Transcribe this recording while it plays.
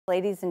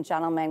ladies and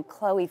gentlemen,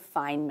 Chloe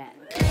Fineman.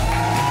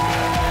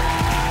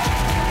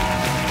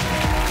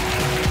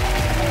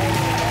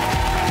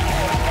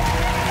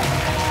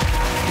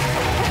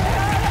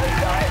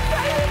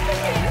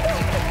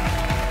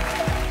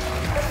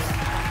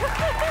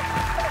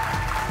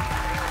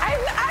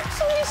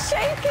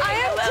 Shaking I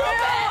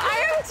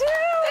am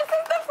too. This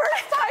is the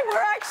first time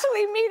we're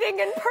actually meeting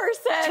in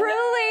person.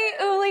 Truly,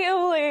 ooly,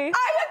 ooly.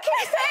 I would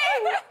keep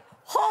saying,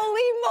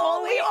 holy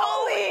moly,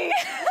 holy. Yay!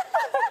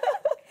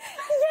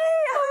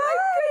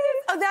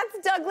 Oh,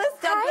 that's Douglas.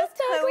 Hi,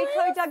 Chloe, Douglas.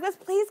 Chloe, Douglas,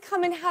 please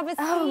come and have a seat.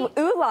 Oh,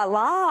 ooh la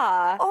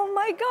la. Oh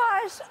my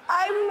gosh,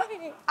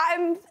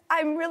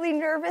 I'm really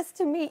nervous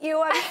to meet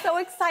you. I'm so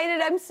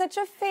excited. I'm such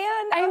a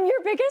fan. I'm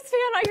your biggest fan.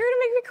 You're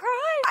gonna make me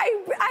cry.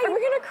 Are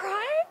we gonna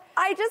cry?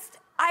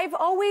 I've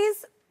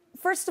always,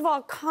 first of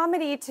all,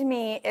 comedy to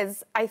me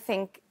is, I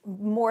think,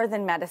 more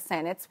than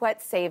medicine. It's what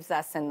saves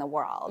us in the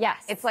world.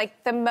 Yes. It's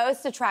like the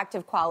most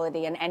attractive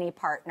quality in any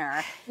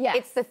partner. Yes.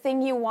 It's the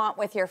thing you want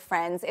with your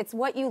friends. It's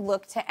what you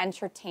look to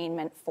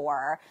entertainment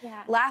for.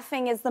 Yeah.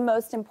 Laughing is the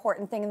most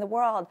important thing in the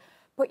world.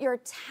 But your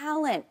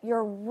talent,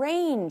 your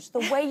range, the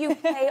way you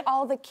play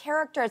all the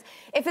characters.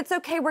 If it's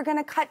okay, we're going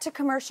to cut to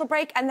commercial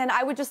break, and then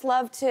I would just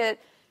love to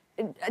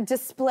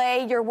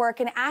display your work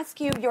and ask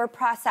you your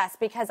process,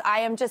 because I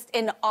am just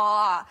in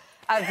awe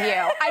of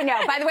you. I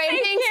know, by the way, I'm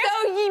being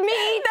so mean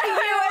to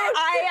you.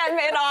 I am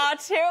in awe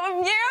too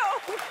of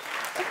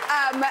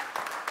you.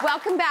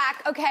 Welcome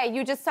back. Okay,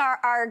 you just saw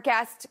our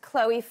guest,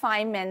 Chloe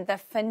Fineman, the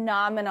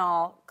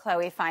phenomenal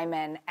Chloe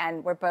Fineman,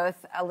 and we're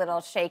both a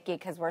little shaky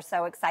because we're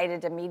so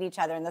excited to meet each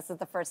other, and this is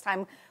the first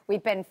time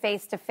we've been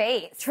face to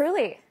face.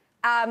 Truly.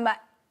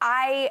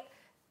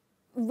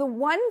 The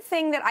one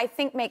thing that I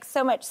think makes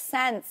so much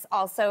sense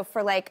also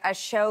for like a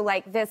show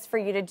like this for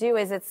you to do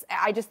is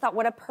I just thought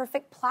what a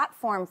perfect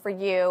platform for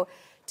you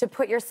to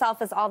put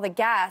yourself as all the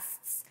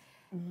guests.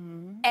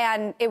 Mm-hmm.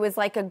 And it was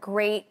like a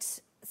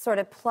great sort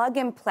of plug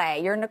and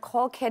play. You're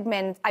Nicole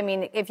Kidman. I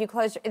mean, if you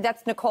close,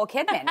 that's Nicole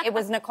Kidman. It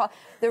was Nicole.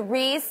 The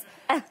Reese.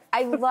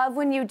 I love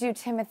when you do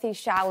Timothy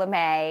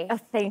Chalamet. Oh,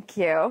 thank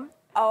you.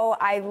 Oh,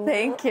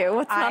 Thank you.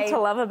 What's not to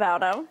love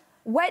about him?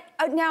 What,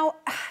 now,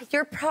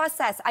 your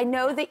process, I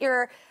know that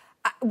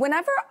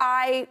whenever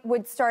I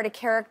would start a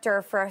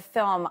character for a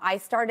film, I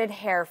started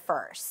hair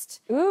first.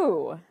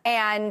 Ooh.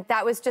 And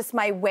that was just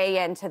my way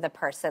into the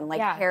person.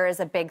 Like, hair is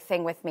a big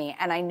thing with me.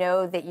 And I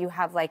know that you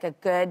have, like, a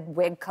good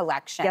wig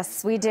collection.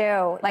 Yes, we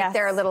do. Like,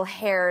 there are little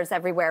hairs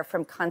everywhere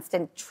from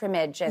constant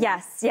trimmage. And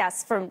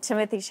yes, from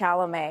Timothy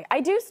Chalamet. I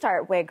do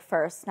start wig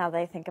first, now that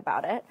I think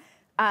about it.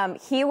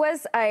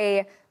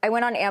 I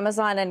went on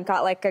Amazon and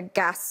got like a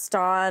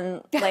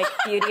Gaston, like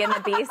Beauty and the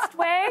Beast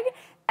wig.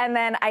 And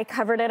then I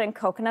covered it in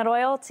coconut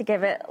oil to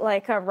give it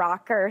like a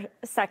rocker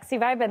sexy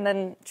vibe, and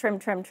then trim.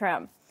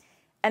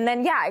 And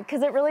then,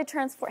 because it really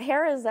transforms.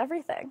 Hair is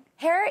everything.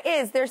 Hair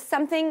is. There's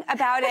something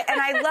about it. And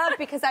I love,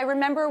 because I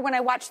remember when I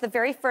watched the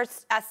very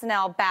first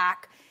SNL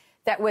back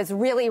that was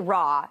really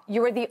raw, you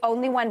were the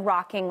only one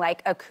rocking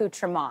like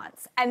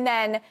accoutrements. And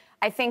then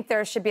I think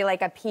there should be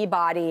like a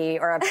Peabody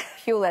or a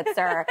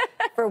Pulitzer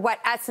for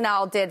what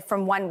SNL did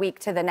from one week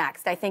to the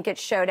next. I think it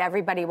showed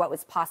everybody what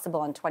was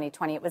possible in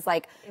 2020. It was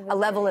like a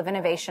level of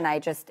innovation.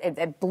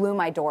 It blew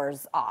my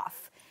doors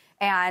off.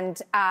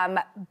 And,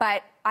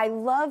 but I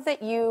love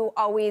that you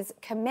always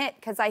commit,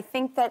 because I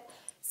think that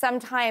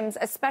sometimes,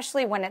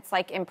 especially when it's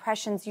like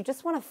impressions, you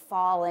just want to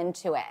fall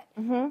into it.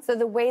 Mm-hmm. So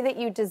the way that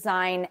you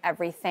design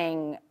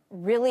everything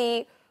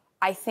really,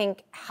 I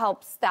think,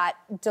 helps that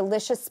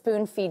delicious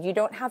spoon feed. You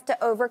don't have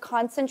to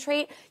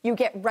over-concentrate. You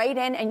get right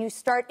in and you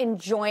start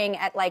enjoying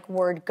at like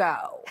word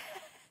go.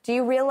 Do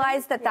you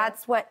realize that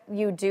that's what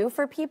you do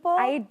for people?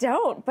 I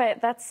don't,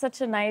 but that's such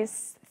a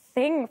nice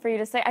thing for you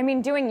to say. I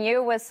mean, doing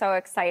you was so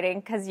exciting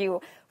because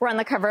you were on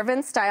the cover of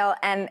InStyle,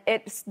 and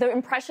the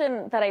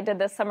impression that I did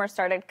this summer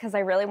started because I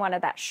really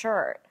wanted that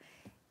shirt.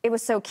 It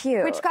was so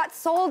cute. Which got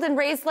sold and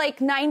raised like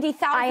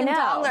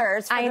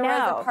 $90,000 for the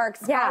Rosa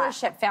Parks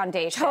Scholarship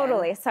Foundation.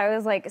 Totally. So I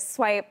was like,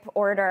 swipe,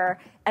 order,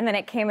 and then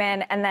it came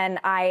in, and then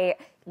I,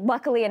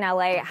 luckily in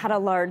LA, had a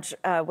large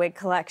wig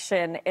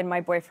collection in my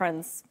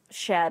boyfriend's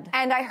shed.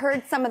 And I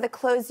heard some of the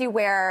clothes you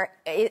wear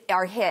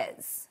are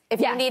his. If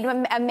you need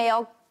a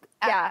male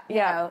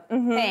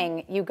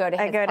thing, you go to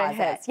his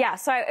closet. Yeah,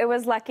 so it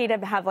was lucky to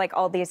have like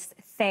all these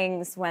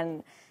things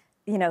when,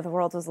 you know, the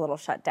world was a little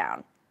shut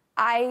down.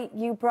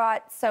 You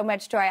brought so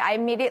much joy. I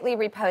immediately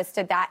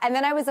reposted that. And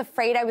then I was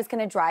afraid I was going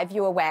to drive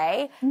you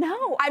away.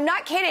 No. I'm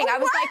not kidding. I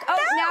was like,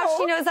 now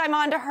she knows I'm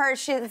on to her.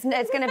 She's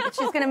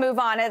gonna move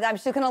on.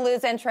 She's going to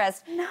lose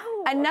interest. No.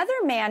 Another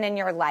man in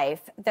your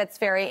life that's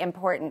very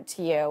important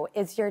to you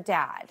is your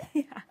dad.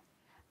 Yeah.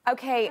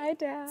 Okay. Hi,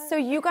 Dad. So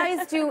you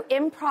guys do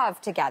improv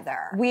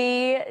together.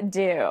 We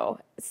do.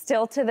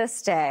 Still to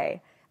this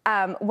day.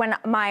 When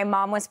my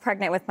mom was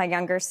pregnant with my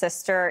younger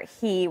sister,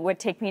 he would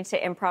take me to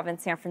improv in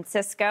San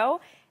Francisco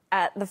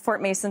at the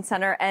Fort Mason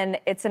Center, and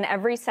it's an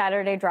every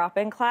Saturday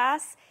drop-in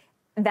class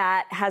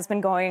that has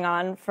been going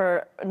on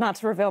for, not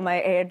to reveal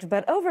my age,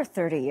 but over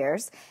 30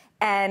 years,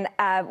 and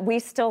we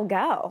still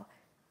go.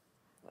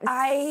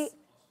 I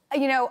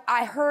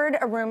heard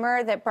a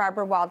rumor that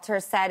Barbara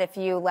Walters said if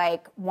you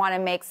like want to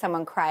make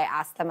someone cry,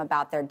 ask them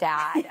about their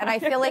dad. And I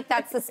feel like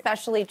that's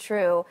especially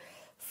true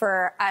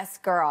for us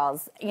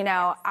girls. You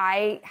know,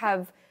 I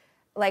have,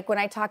 like, when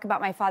I talk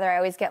about my father, I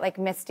always get like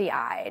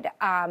misty-eyed.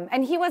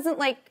 And he wasn't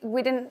like,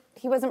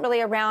 he wasn't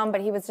really around, but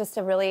he was just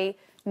a really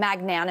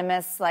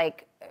magnanimous,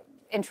 like,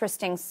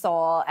 interesting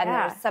soul. And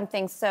there's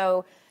something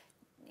so,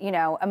 you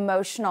know,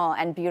 emotional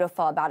and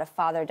beautiful about a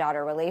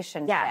father-daughter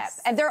relationship. Yes.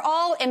 And they're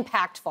all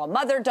impactful.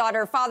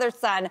 Mother-daughter,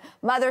 father-son,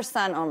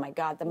 mother-son. Oh, my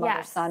God, the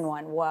mother-son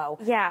one. Whoa.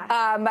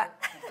 Yeah.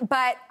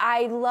 But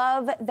I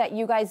love that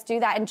you guys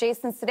do that. And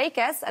Jason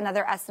Sudeikis,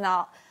 another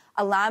SNL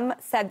alum,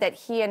 said that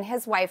he and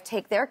his wife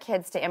take their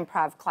kids to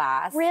improv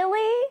class.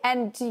 Really?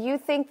 And do you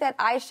think that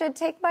I should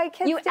take my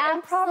kids to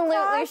improv class? You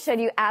absolutely should.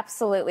 You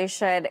absolutely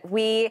should.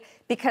 We,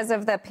 because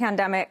of the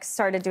pandemic,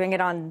 started doing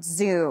it on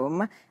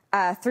Zoom.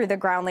 Through the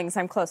Groundlings,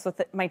 I'm close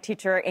with my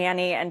teacher,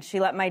 Annie, and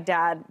she let my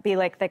dad be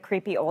like the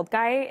creepy old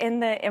guy in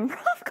the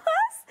improv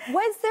class.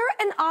 Was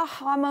there an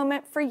aha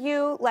moment for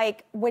you?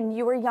 Like when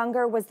you were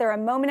younger, was there a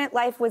moment in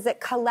life? Was it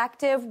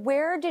collective?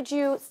 Where did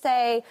you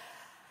say,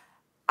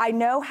 I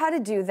know how to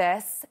do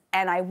this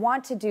and I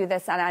want to do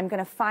this and I'm going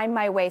to find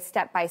my way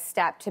step by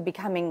step to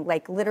becoming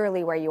like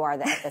literally where you are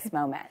at this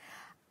moment?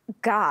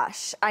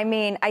 Gosh, I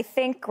mean, I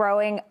think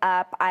growing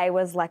up, I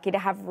was lucky to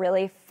have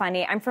really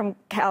funny. I'm from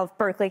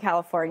Berkeley,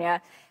 California,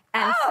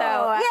 and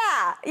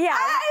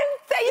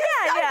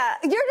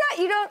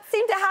You don't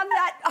seem to have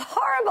that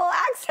horrible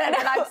accent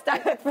that I'm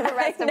stuck with for the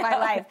rest of my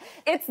life.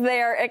 It's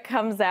there, it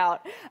comes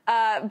out.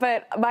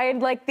 But I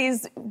had like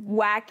these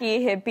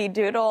wacky hippie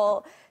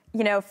doodle,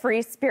 you know,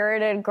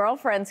 free-spirited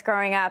girlfriends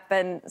growing up,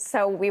 and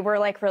so we were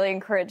like really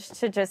encouraged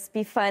to just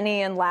be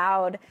funny and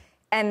loud.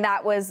 And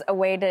that was a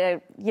way to,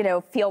 you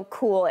know, feel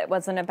cool. It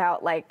wasn't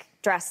about, like,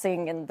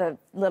 dressing in the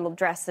little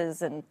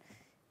dresses and,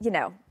 you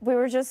know, we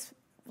were just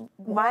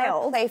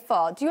wild. More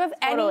playful. Do you have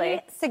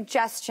any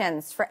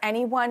suggestions for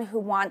anyone who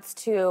wants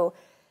to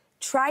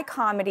try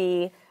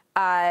comedy,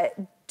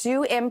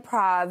 do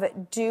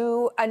improv,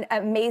 do an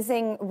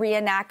amazing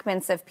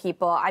reenactments of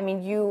people? I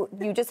mean, you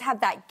just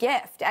have that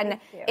gift. And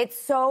it's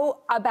so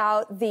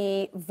about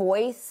the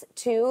voice,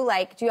 too.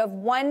 Like, do you have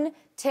one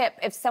tip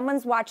if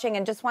someone's watching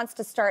and just wants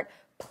to start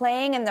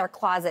playing in their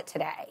closet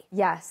today?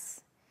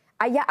 Yes.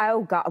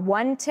 Oh, God.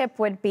 One tip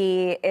would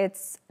be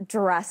it's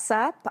dress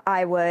up.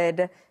 I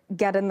would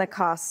get in the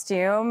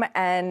costume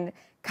and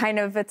kind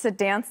of it's a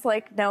dance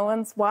like no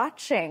one's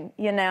watching,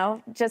 you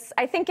know? Just,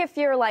 I think if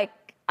you're like,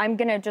 I'm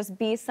going to just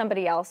be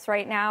somebody else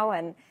right now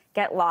and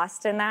get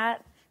lost in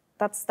that,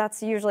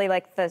 that's usually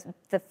like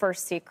the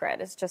first secret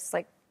is just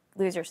like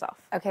lose yourself.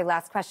 Okay,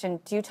 last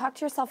question. Do you talk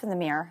to yourself in the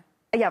mirror?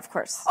 Yeah, of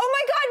course. Oh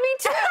my God, me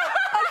too.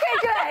 Okay,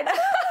 good.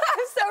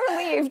 I'm so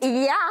relieved.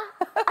 Yeah.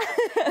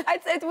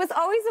 It was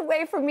always a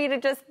way for me to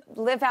just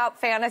live out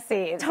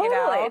fantasies. Totally, you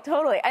know?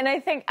 Totally. And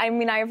I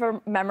have a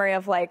memory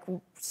of like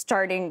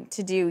starting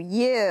to do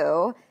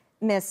You,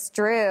 Miss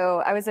Drew.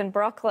 I was in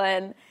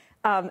Brooklyn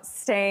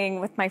staying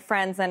with my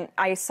friends and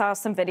I saw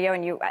some video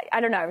and I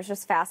don't know, I was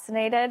just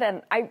fascinated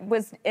and I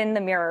was in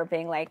the mirror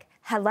being like,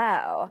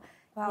 hello.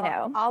 Well, you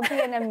know. I'll be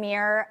in a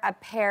mirror, a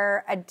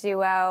pair, a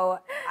duo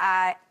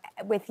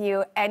with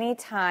you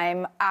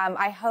anytime.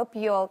 I hope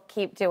you'll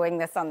keep doing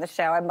this on the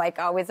show. I'm like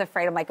always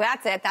afraid. I'm like,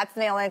 that's it. That's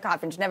nail in the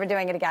coffin. You're never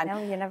doing it again.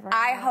 No, you never.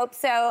 I hope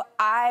so.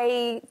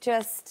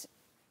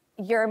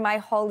 You're my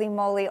holy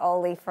moly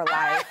Oli for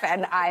life.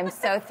 And I'm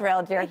so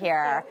thrilled you're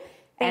here.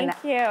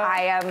 Thank you.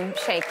 I am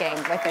shaking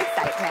with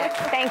excitement.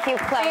 Thank you,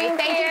 Chloe.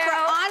 Thank you for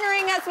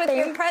honoring us with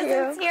your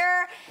presence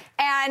here.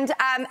 And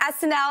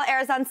SNL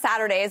airs on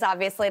Saturdays,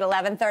 obviously, at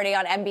 11:30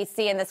 on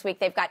NBC. And this week,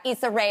 they've got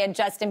Issa Rae and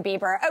Justin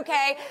Bieber.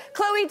 Okay,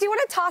 Chloe, do you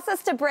want to toss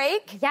us to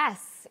break?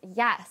 Yes.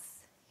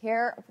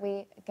 Here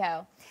we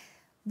go.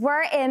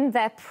 We're in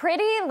the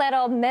pretty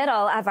little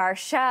middle of our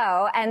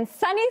show, and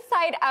Sunny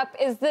Side Up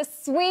is the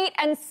sweet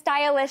and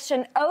stylish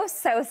and oh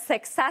so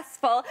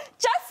successful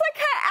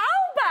Jessica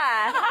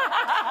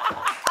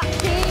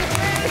Alba.